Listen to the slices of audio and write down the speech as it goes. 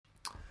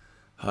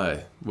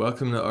Hi,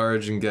 welcome to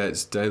Origin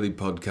Gate's daily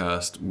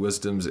podcast,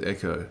 Wisdom's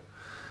Echo.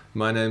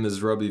 My name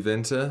is Robbie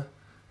Venter,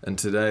 and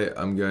today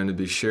I'm going to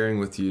be sharing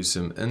with you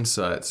some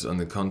insights on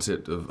the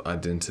concept of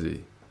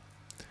identity.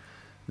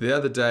 The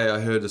other day I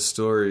heard a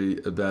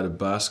story about a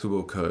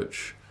basketball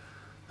coach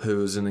who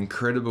was an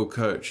incredible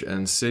coach,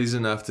 and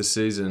season after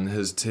season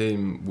his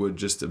team would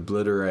just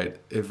obliterate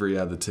every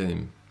other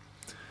team.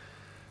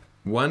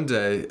 One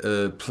day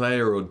a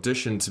player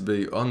auditioned to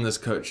be on this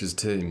coach's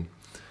team,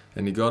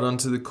 and he got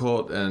onto the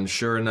court, and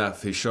sure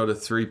enough, he shot a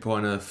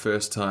three-pointer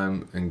first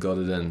time and got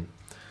it in.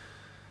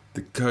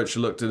 The coach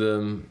looked at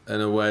him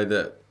in a way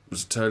that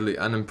was totally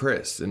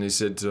unimpressed, and he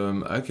said to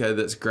him, "Okay,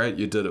 that's great,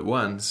 you did it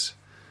once.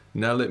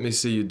 Now let me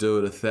see you do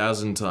it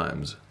 1,000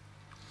 times."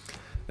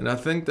 And I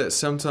think that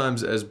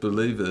sometimes as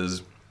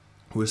believers,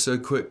 we're so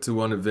quick to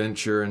want to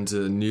venture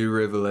into new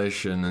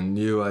revelation and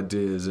new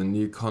ideas and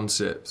new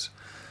concepts.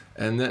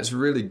 And that's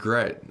really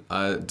great.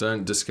 I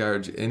don't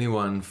discourage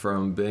anyone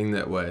from being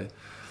that way.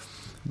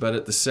 But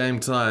at the same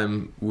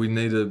time, we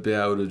need to be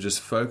able to just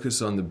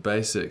focus on the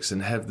basics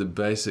and have the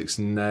basics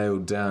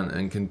nailed down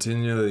and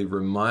continually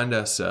remind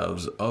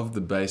ourselves of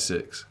the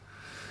basics.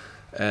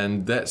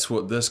 And that's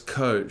what this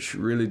coach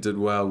really did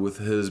well with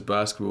his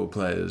basketball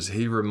players.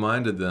 He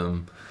reminded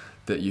them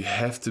that you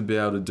have to be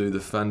able to do the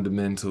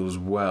fundamentals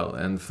well.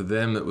 And for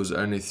them, it was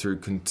only through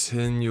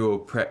continual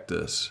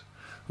practice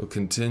or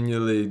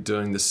continually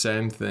doing the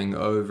same thing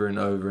over and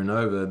over and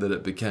over that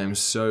it became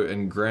so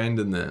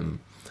ingrained in them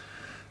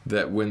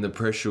that when the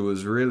pressure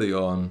was really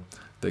on,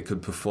 they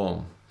could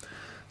perform.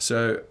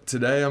 So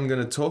today I'm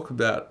going to talk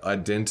about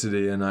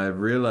identity, and I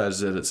realize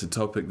that it's a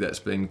topic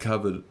that's been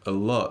covered a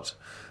lot,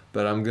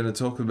 but I'm going to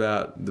talk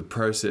about the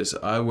process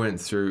I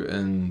went through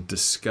in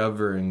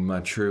discovering my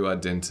true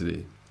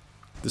identity.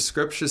 The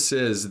scripture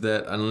says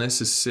that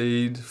unless a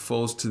seed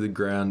falls to the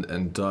ground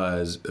and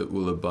dies, it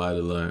will abide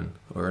alone.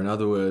 Or in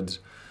other words,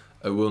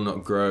 it will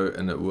not grow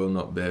and it will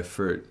not bear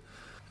fruit.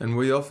 And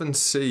we often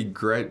see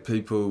great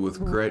people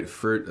with great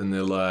fruit in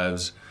their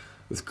lives,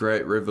 with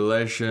great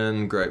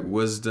revelation, great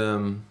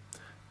wisdom,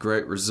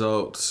 great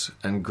results,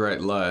 and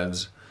great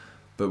lives.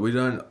 But we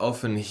don't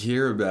often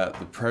hear about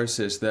the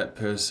process that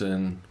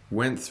person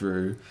went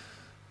through,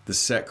 the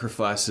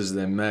sacrifices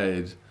they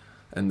made,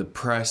 and the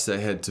price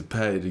they had to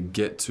pay to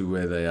get to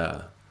where they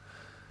are.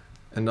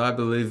 And I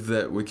believe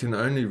that we can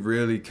only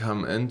really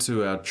come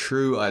into our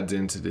true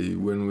identity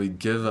when we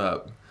give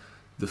up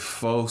the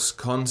false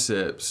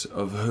concepts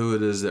of who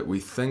it is that we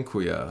think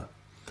we are.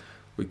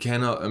 We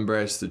cannot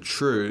embrace the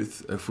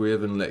truth if we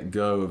haven't let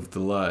go of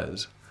the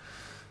lies.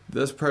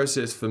 This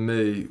process for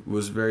me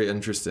was very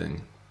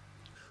interesting.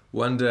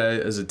 One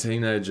day as a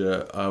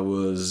teenager, I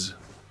was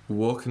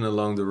walking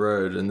along the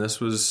road, and this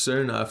was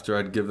soon after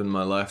I'd given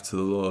my life to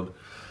the Lord,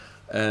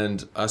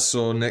 and I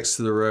saw next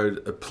to the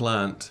road a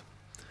plant,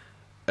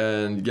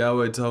 and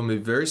Yahweh told me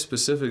very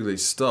specifically,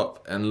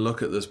 stop and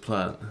look at this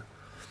plant.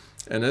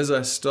 And as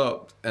I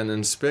stopped and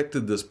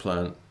inspected this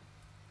plant,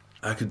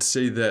 I could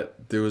see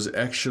that there was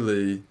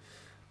actually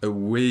a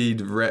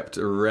weed wrapped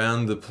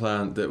around the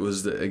plant that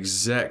was the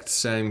exact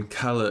same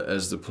color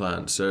as the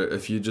plant. So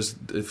if you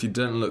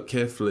didn't look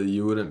carefully,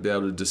 you wouldn't be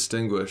able to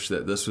distinguish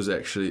that this was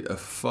actually a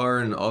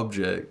foreign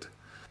object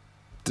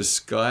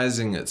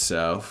disguising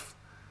itself,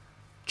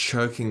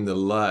 choking the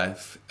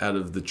life out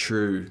of the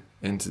true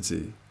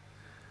entity.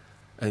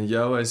 And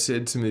Yahweh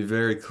said to me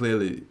very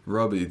clearly,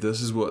 "Robbie,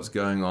 this is what's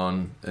going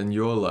on in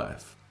your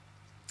life.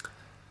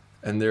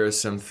 And there are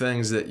some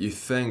things that you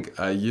think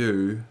are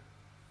you,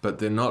 but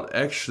they're not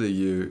actually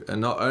you. And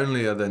not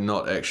only are they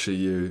not actually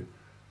you,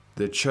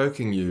 they're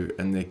choking you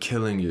and they're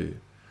killing you.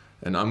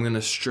 And I'm going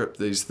to strip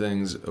these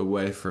things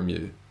away from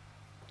you."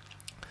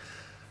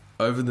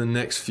 Over the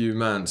next few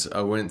months,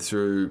 I went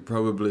through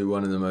probably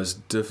one of the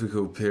most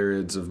difficult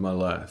periods of my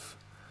life.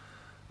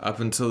 Up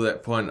until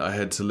that point, I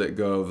had to let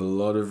go of a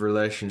lot of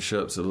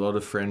relationships, a lot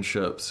of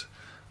friendships.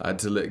 I had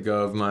to let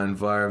go of my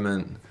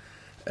environment.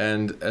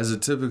 And as a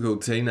typical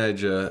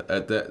teenager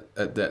at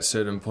that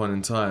certain point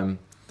in time,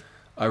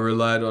 I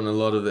relied on a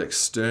lot of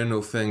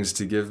external things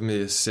to give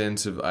me a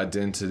sense of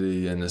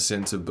identity and a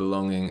sense of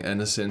belonging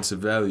and a sense of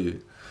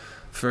value.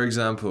 For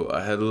example,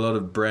 I had a lot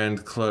of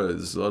brand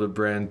clothes, a lot of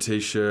brand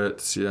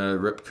t-shirts,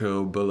 Rip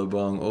Curl,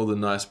 Billabong, all the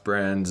nice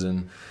brands.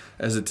 And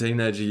as a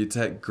teenager, you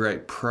take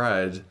great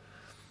pride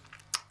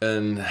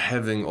in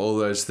having all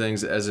those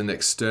things as an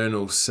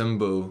external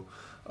symbol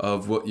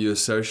of what you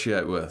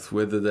associate with,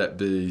 whether that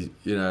be,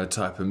 a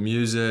type of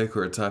music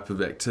or a type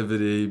of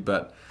activity,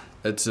 but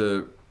it's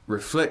a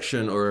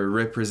reflection or a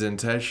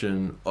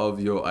representation of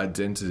your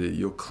identity.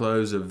 Your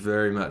clothes are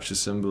very much a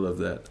symbol of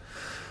that.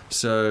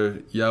 So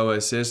Yahweh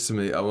says to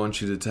me, "I want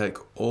you to take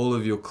all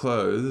of your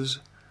clothes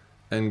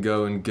and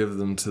go and give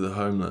them to the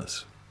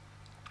homeless."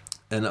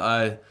 And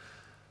I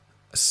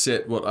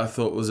set what I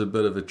thought was a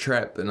bit of a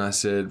trap, and I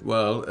said,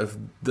 well, if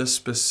this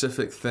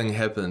specific thing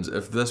happens,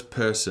 if this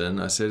person,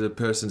 I said a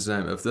person's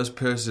name, if this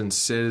person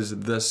says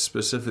this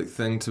specific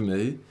thing to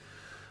me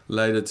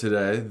later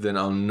today, then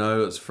I'll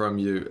know it's from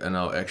you and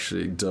I'll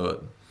actually do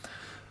it.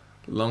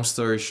 Long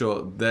story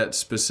short, that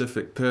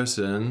specific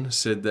person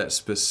said that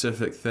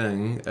specific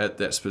thing at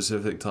that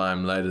specific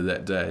time later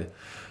that day,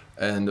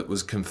 and it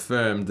was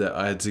confirmed that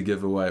I had to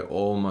give away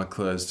all my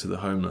clothes to the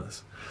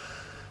homeless.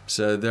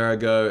 So there I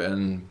go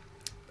and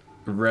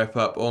wrap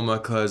up all my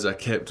clothes. I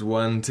kept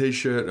one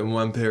t-shirt and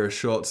one pair of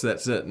shorts,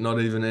 that's it, not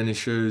even any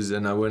shoes,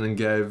 and I went and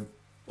gave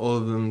all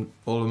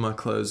of my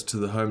clothes to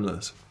the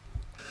homeless.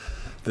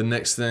 The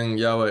next thing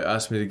Yahweh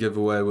asked me to give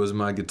away was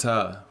my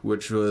guitar,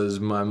 which was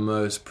my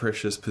most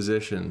precious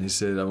possession. He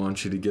said, I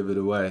want you to give it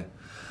away.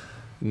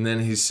 And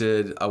then he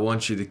said, I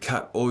want you to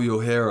cut all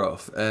your hair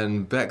off.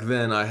 And back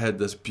then I had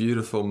this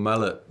beautiful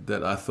mullet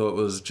that I thought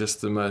was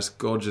just the most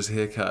gorgeous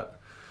haircut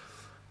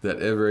that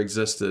ever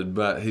existed.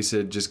 But he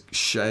said, just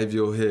shave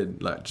your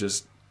head, like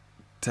just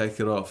take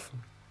it off.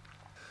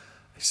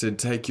 He said,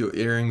 take your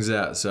earrings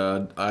out.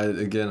 So I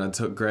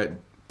took great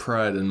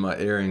pride in my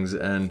earrings,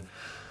 and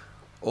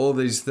all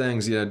these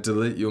things,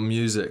 delete your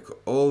music,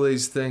 all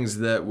these things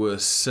that were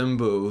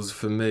symbols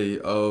for me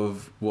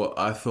of what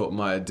I thought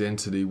my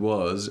identity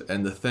was,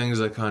 and the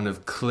things I kind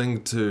of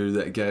cling to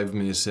that gave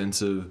me a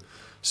sense of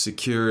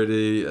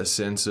security, a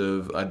sense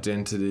of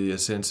identity, a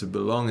sense of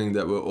belonging,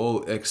 that were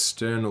all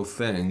external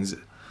things.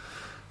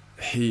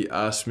 He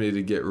asked me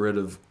to get rid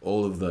of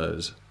all of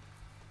those.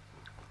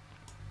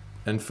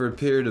 And for a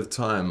period of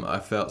time, I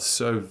felt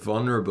so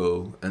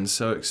vulnerable and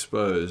so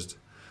exposed,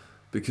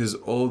 because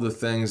all the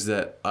things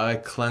that I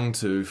clung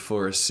to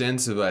for a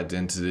sense of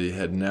identity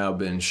had now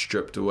been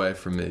stripped away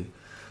from me.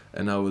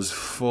 And I was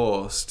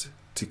forced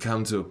to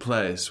come to a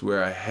place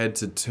where I had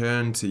to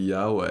turn to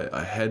Yahweh.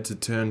 I had to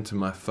turn to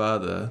my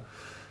Father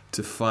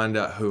to find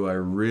out who I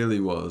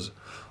really was.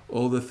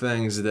 All the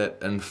things that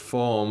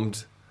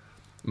informed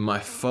my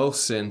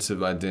false sense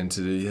of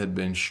identity had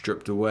been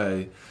stripped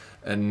away,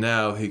 and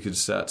now he could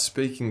start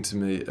speaking to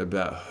me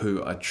about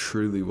who I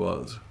truly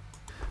was.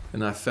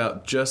 And I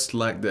felt just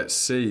like that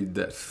seed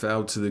that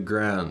fell to the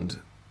ground,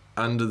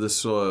 under the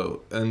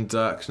soil, in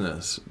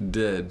darkness,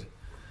 dead.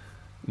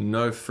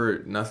 No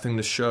fruit, nothing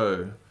to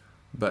show,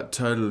 but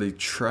totally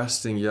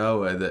trusting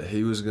Yahweh that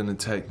he was going to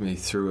take me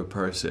through a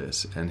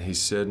process, and he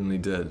certainly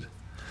did.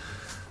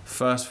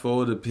 Fast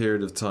forward a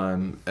period of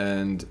time,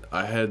 and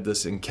I had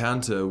this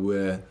encounter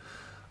where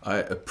I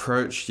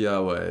approached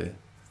Yahweh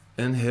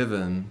in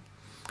heaven,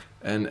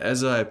 and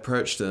as I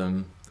approached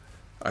him,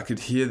 I could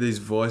hear these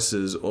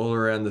voices all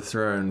around the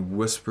throne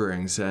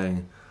whispering,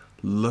 saying,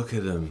 look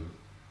at him,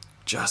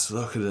 just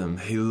look at him,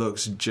 he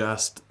looks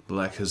just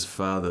like his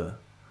Father.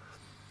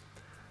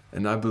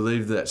 And I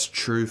believe that's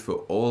true for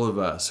all of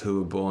us who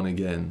are born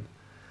again.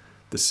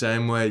 The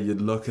same way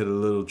you'd look at a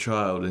little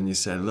child and you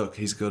say, look,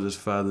 he's got his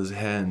Father's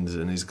hands,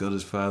 and he's got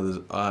his Father's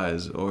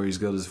eyes, or he's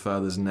got his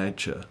Father's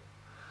nature.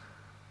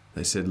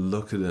 They said,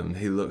 look at him,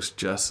 he looks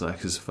just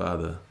like his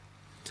Father.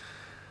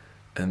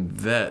 And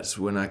that's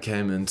when I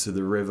came into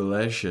the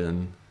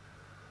revelation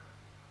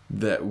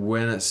that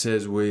when it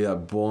says we are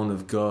born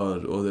of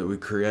God, or that we're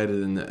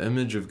created in the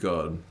image of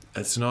God,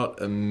 it's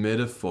not a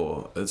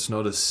metaphor, it's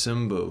not a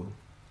symbol,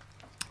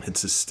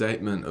 it's a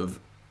statement of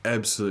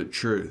absolute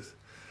truth,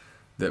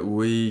 that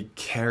we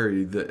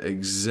carry the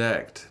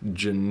exact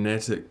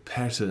genetic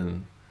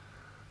pattern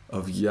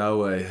of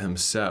Yahweh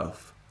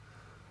himself.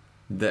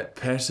 That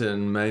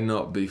pattern may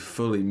not be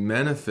fully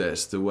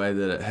manifest the way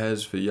that it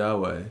has for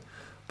Yahweh,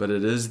 but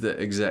it is the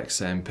exact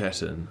same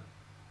pattern.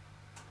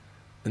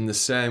 In the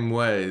same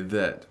way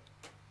that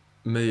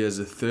me as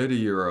a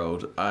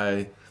 30-year-old,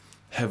 I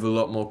have a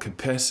lot more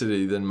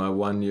capacity than my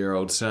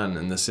 1-year-old son,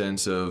 in the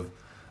sense of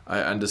I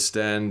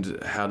understand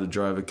how to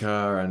drive a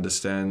car, I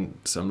understand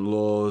some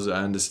laws,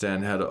 I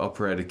understand how to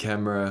operate a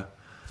camera,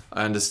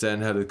 I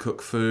understand how to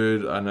cook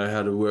food, I know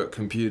how to work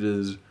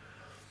computers.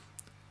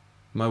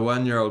 My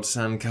 1-year-old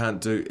son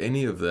can't do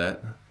any of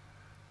that,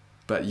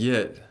 but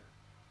yet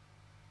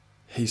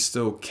he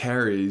still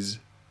carries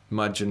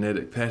my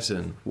genetic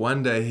pattern.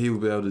 One day he will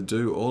be able to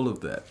do all of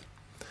that.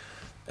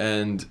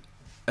 And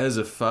as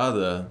a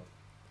father,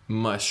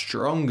 my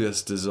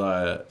strongest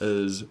desire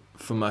is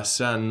for my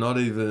son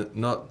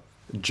not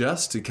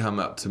just to come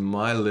up to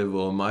my level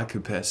or my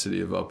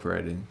capacity of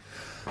operating,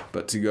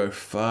 but to go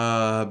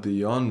far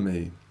beyond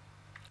me.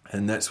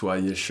 And that's why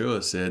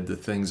Yeshua said, the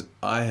things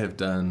I have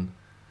done,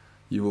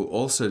 you will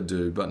also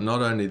do, but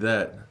not only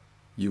that,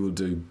 you will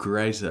do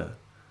greater.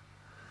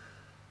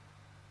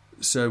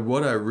 So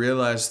what I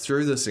realized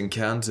through this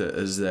encounter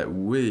is that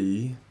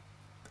we,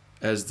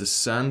 as the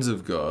sons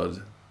of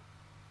God,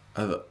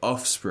 are the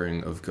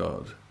offspring of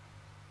God.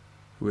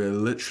 We're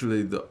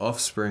literally the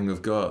offspring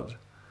of God.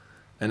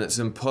 And it's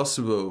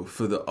impossible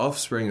for the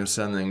offspring of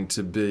something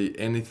to be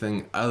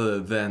anything other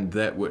than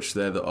that which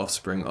they're the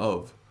offspring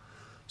of.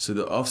 So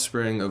the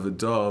offspring of a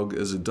dog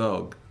is a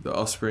dog. The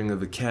offspring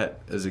of a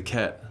cat is a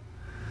cat.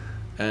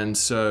 And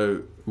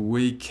so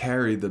we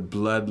carry the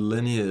blood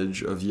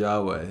lineage of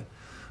Yahweh.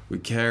 We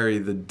carry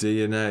the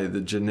DNA,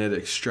 the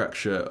genetic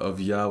structure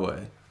of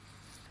Yahweh.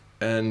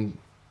 And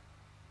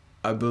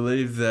I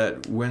believe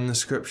that when the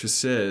scripture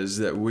says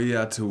that we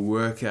are to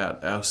work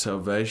out our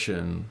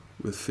salvation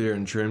with fear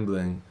and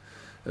trembling,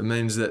 It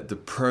means that the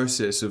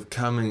process of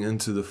coming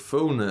into the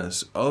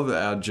fullness of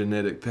our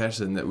genetic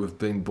pattern that we've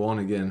been born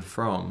again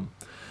from,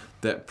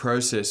 that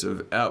process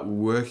of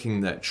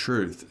outworking that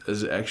truth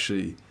is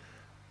actually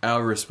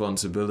our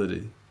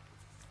responsibility.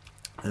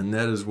 And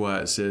that is why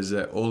it says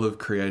that all of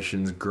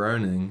creation's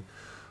groaning,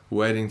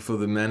 waiting for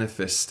the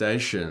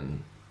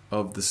manifestation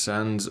of the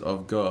sons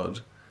of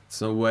God.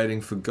 It's not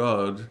waiting for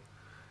God,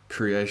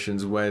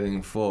 creation's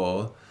waiting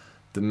for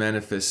the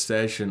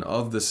manifestation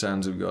of the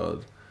sons of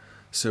God.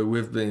 So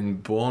we've been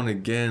born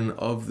again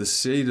of the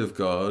seed of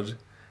God.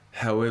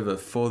 However,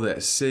 for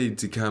that seed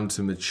to come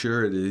to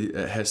maturity,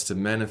 it has to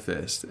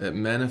manifest. It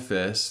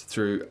manifests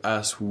through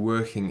us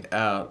working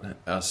out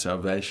our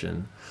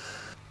salvation.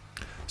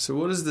 So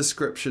what does the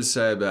scripture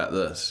say about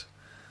this?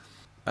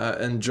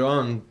 In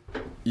John,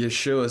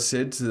 Yeshua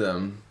said to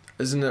them,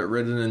 "Isn't it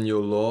written in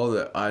your law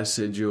that I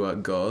said you are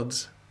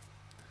gods?"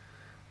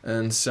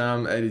 In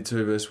Psalm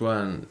 82 verse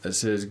 1, it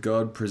says,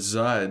 God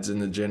presides in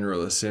the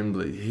general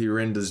assembly. He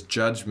renders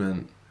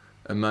judgment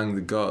among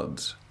the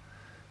gods.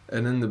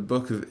 And in the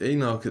book of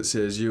Enoch, it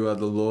says, you are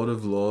the Lord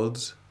of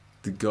lords,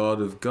 the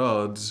God of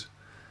gods,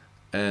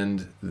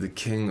 and the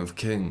King of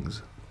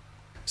kings.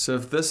 So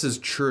if this is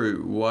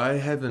true, why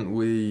haven't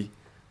we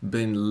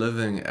been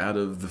living out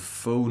of the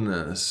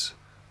fullness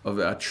of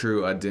our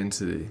true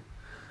identity?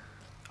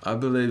 I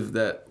believe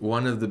that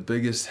one of the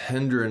biggest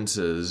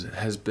hindrances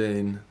has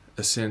been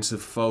a sense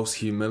of false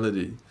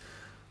humility,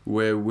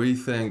 where we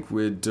think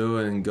we're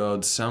doing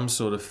God some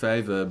sort of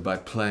favor by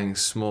playing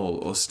small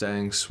or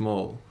staying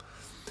small.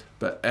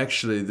 But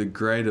actually, the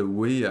greater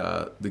we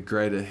are, the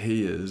greater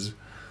He is,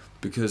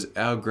 because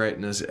our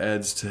greatness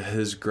adds to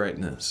His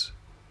greatness.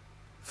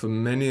 For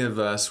many of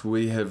us,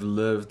 we have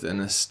lived in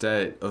a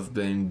state of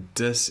being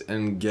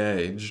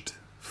disengaged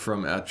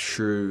from our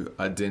true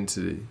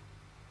identity.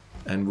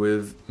 And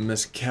we've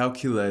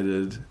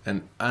miscalculated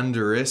and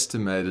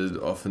underestimated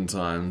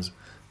oftentimes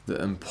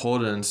the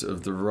importance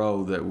of the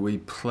role that we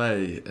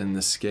play in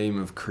the scheme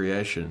of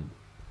creation.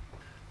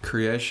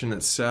 Creation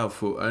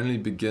itself will only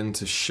begin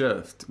to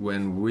shift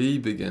when we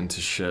begin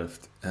to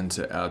shift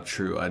into our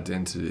true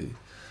identity,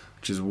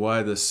 which is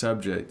why the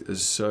subject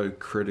is so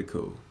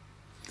critical.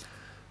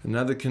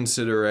 Another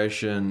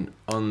consideration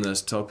on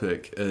this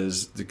topic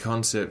is the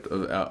concept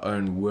of our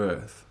own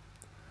worth.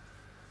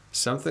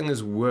 Something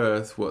is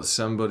worth what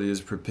somebody is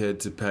prepared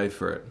to pay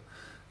for it.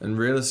 In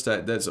real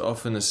estate, that's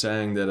often a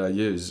saying that I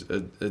use.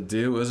 A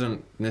deal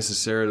isn't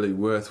necessarily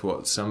worth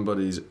what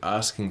somebody's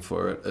asking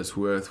for it. It's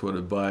worth what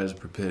a buyer is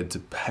prepared to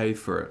pay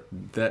for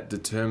it. That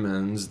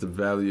determines the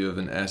value of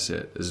an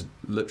asset, is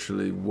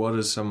literally what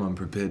is someone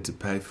prepared to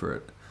pay for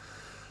it.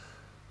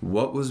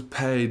 What was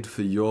paid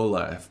for your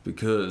life?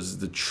 Because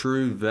the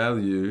true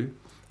value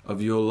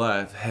of your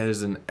life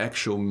has an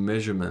actual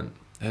measurement,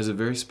 has a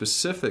very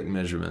specific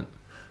measurement,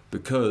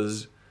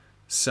 because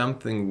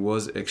something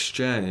was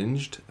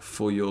exchanged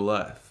for your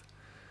life.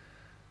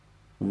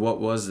 What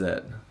was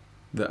that?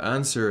 The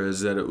answer is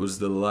that it was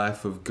the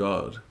life of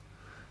God.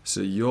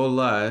 So your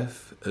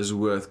life is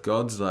worth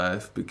God's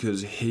life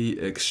because He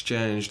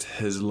exchanged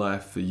His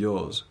life for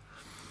yours.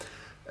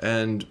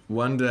 And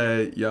one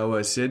day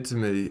Yahweh said to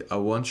me, I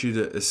want you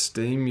to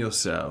esteem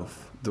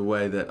yourself the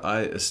way that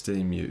I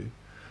esteem you.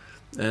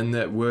 And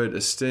that word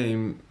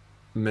esteem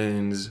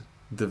means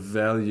the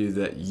value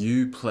that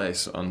you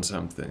place on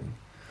something.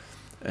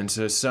 And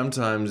so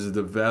sometimes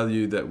the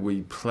value that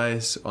we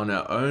place on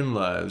our own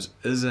lives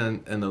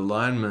isn't in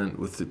alignment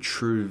with the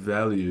true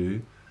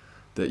value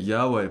that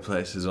Yahweh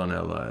places on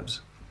our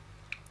lives.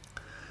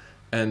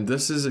 And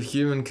this is a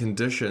human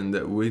condition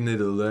that we need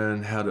to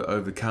learn how to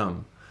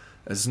overcome.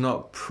 It's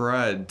not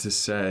pride to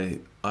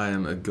say, I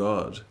am a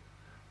God.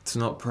 It's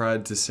not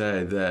pride to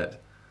say that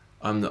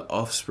I'm the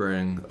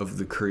offspring of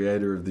the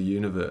creator of the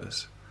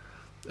universe.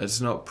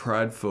 It's not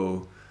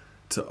prideful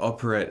to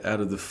operate out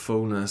of the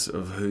fullness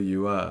of who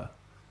you are.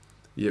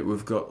 Yet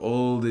we've got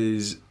all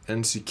these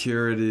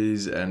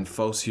insecurities and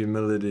false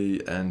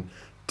humility and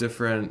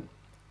different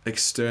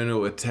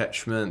external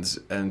attachments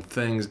and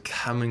things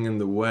coming in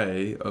the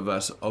way of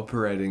us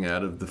operating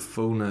out of the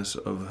fullness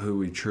of who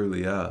we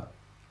truly are.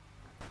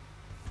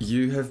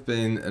 You have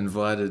been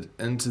invited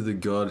into the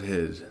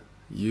Godhead.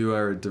 You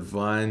are a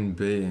divine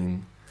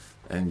being,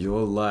 and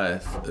your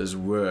life is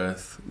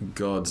worth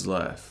God's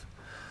life.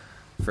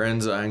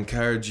 Friends, I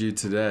encourage you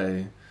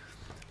today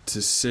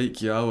to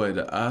seek Yahweh,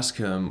 to ask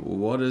Him,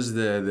 what is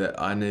there that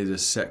I need to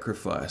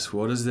sacrifice?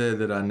 What is there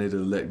that I need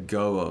to let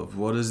go of?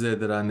 What is there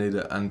that I need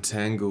to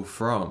untangle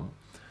from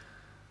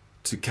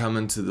to come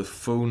into the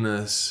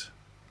fullness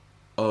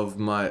of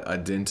my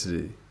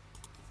identity?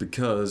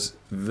 Because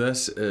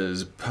this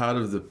is part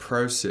of the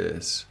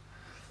process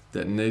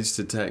that needs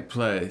to take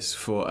place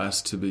for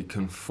us to be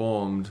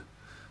conformed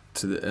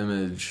to the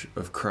image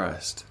of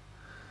Christ.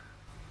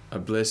 I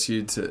bless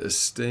you to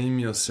esteem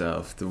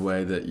yourself the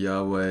way that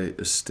Yahweh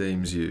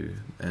esteems you,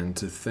 and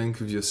to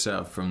think of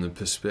yourself from the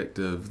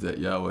perspective that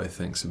Yahweh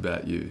thinks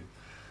about you.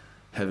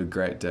 Have a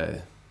great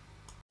day.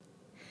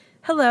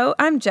 Hello,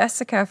 I'm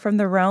Jessica from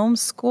the Rome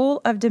School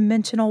of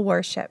Dimensional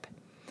Worship.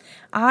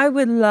 I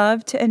would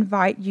love to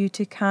invite you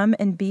to come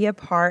and be a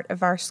part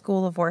of our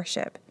School of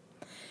Worship.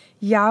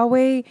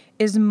 Yahweh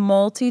is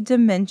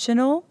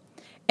multidimensional,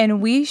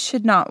 and we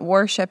should not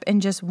worship in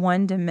just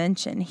one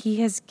dimension.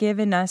 He has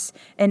given us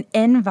an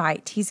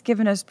invite. He's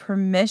given us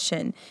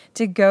permission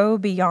to go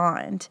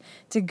beyond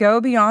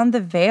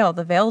the veil.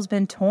 The veil's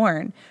been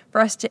torn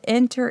for us to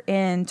enter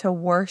into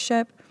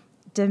worship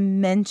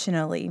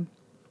dimensionally.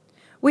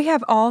 We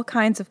have all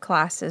kinds of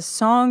classes: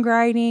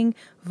 songwriting,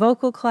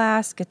 vocal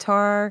class,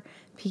 guitar,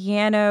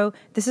 piano.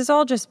 This is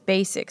all just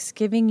basics,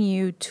 giving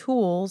you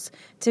tools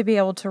to be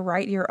able to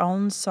write your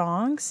own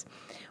songs.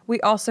 We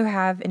also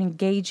have an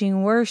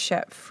engaging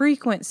worship,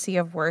 frequency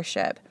of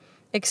worship,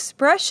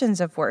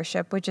 expressions of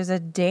worship, which is a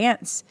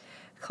dance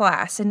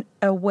class and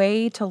a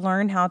way to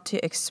learn how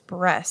to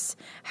express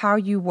how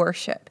you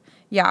worship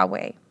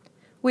Yahweh.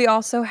 We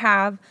also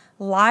have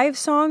live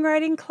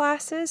songwriting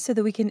classes so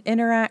that we can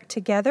interact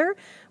together.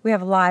 We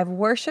have live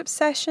worship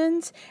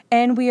sessions,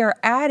 and we are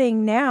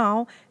adding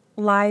now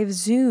live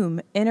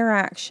Zoom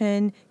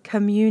interaction,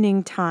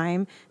 communing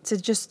time to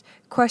just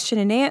question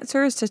and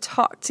answers, to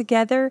talk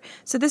together.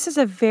 So this is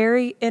a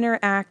very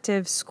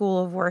interactive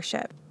school of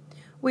worship.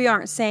 We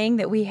aren't saying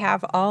that we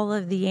have all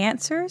of the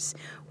answers.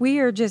 We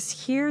are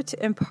just here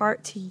to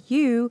impart to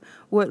you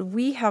what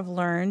we have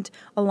learned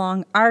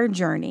along our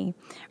journey.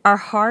 Our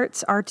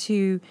hearts are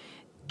to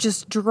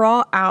just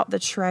draw out the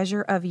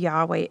treasure of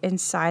Yahweh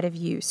inside of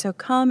you. So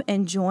come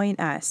and join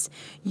us.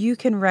 You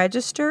can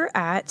register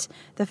at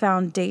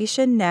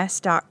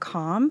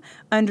thefoundationnest.com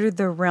under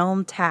the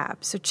Realm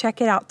tab. So check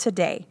it out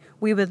today.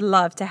 We would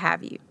love to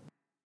have you.